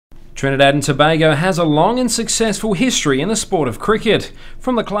Trinidad and Tobago has a long and successful history in the sport of cricket.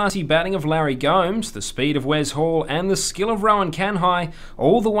 From the classy batting of Larry Gomes, the speed of Wes Hall and the skill of Rowan Kanhai,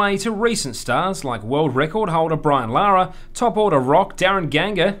 all the way to recent stars like world record holder Brian Lara, top order rock Darren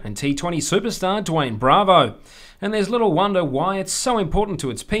Ganga and T20 superstar Dwayne Bravo. And there's little wonder why it's so important to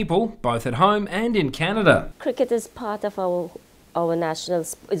its people, both at home and in Canada. Cricket is part of our national,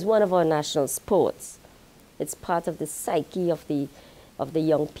 is one of our national sports. It's part of the psyche of the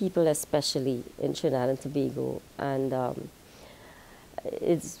young people, especially in Trinidad and Tobago, and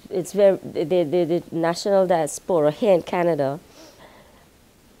it's very the national diaspora here in Canada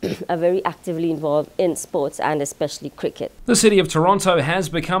are very actively involved in sports and especially cricket. The city of Toronto has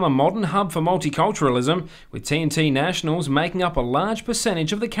become a modern hub for multiculturalism, with TNT nationals making up a large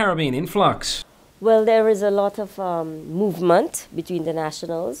percentage of the Caribbean influx. Well, there is a lot of movement between the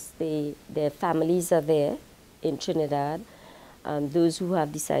nationals. Their families are there in Trinidad. Those who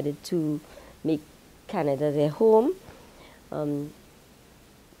have decided to make Canada their home,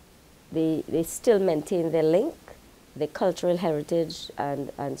 they still maintain their link, their cultural heritage,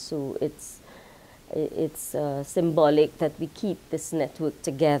 and so it's symbolic that we keep this network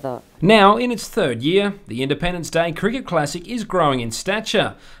together. Now, in its third year, the Independence Day Cricket Classic is growing in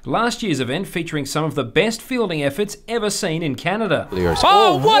stature. Last year's event featuring some of the best fielding efforts ever seen in Canada.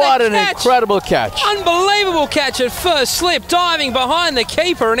 Oh, what an catch. Incredible catch! Unbelievable catch at first slip, diving behind the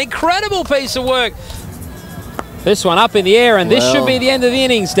keeper. An incredible piece of work. This one up in the air, and this should be the end of the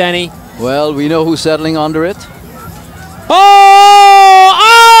innings, Danny. Well, we know who's settling under it.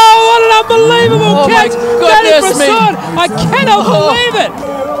 What an unbelievable catch! Goodness me! I cannot believe it!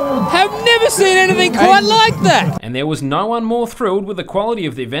 Have never seen anything quite like that! And there was no one more thrilled with the quality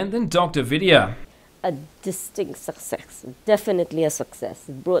of the event than Dr. Vidhya. A distinct success, definitely a success.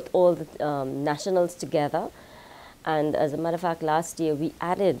 It brought all the nationals together, and as a matter of fact, last year we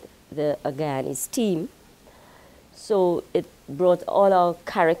added the Guyanese team, so it brought all our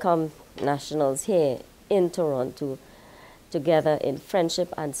CARICOM nationals here in Toronto together in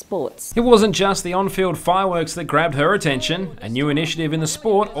friendship and sports. It wasn't just the on-field fireworks that grabbed her attention. A new initiative in the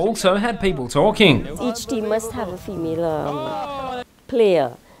sport also had people talking. Each team must have a female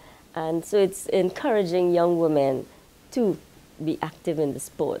player, and so it's encouraging young women to be active in the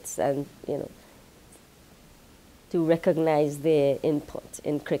sports and, you know, to recognize their input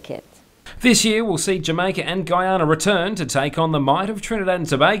in cricket. This year we'll see Jamaica and Guyana return to take on the might of Trinidad and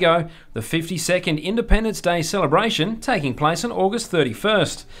Tobago, the 52nd Independence Day celebration taking place on August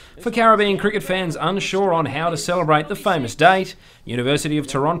 31st. For Caribbean cricket fans unsure on how to celebrate the famous date, University of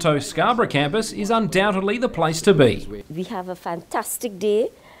Toronto Scarborough campus is undoubtedly the place to be. We have a fantastic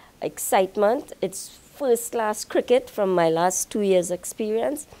day, excitement. It's first-class cricket from my last 2 years'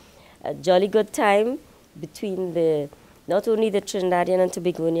 experience. A jolly good time between not only the Trinidadian and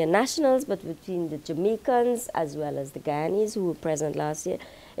Tobagonian nationals, but between the Jamaicans as well as the Guyanese who were present last year.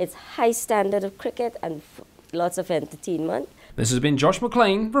 It's high standard of cricket and lots of entertainment. This has been Josh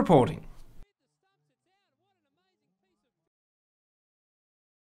McLean reporting.